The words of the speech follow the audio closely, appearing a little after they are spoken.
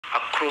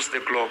across the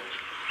globe.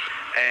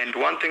 And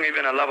one thing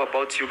even I love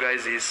about you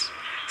guys is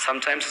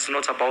sometimes it's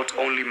not about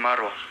only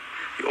Marwa.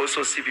 You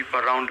also see people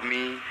around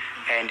me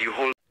and you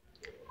hold.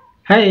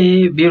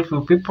 Hi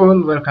beautiful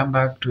people, welcome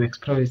back to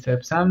Explore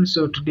with Sam.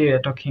 So today we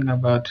are talking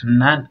about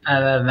none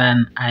other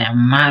than I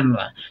am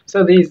Marwa.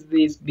 So there's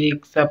this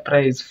big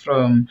surprise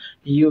from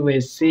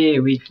USA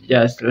which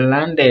just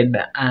landed,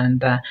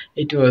 and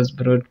it was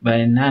brought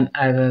by none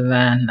other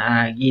than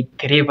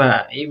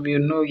Gitriba. If you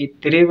know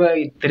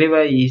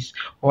Gitriba is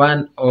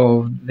one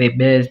of the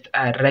best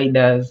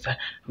riders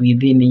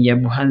within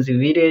Yabuhanzi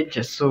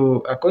village.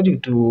 So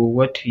according to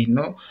what we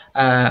know,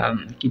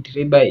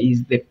 Gitriba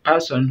is the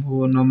person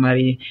who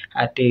normally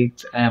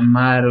takes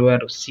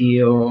Marwa,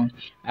 Rusio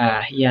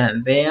here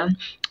and there,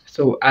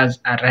 so as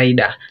a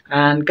rider.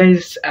 And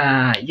guys,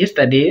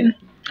 yesterday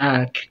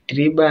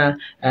Triba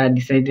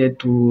decided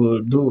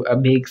to do a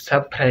big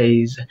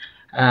surprise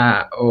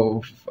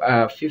of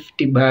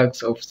 50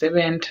 bags of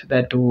cement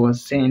that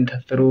was sent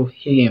through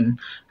him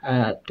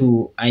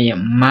to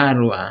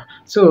Marwa.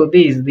 So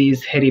there is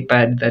this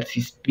helipad that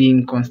is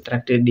being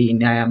constructed in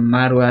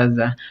Marwa's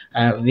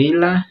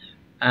villa,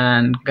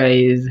 and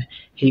guys,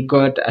 he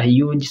got a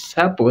huge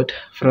support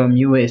from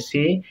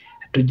USA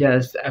to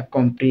just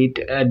complete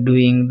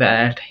doing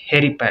that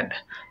helipad.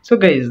 So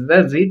guys,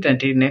 that's it.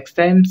 Until next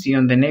time, see you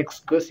on the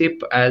next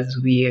gossip as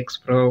we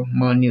explore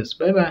more news.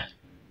 Bye bye.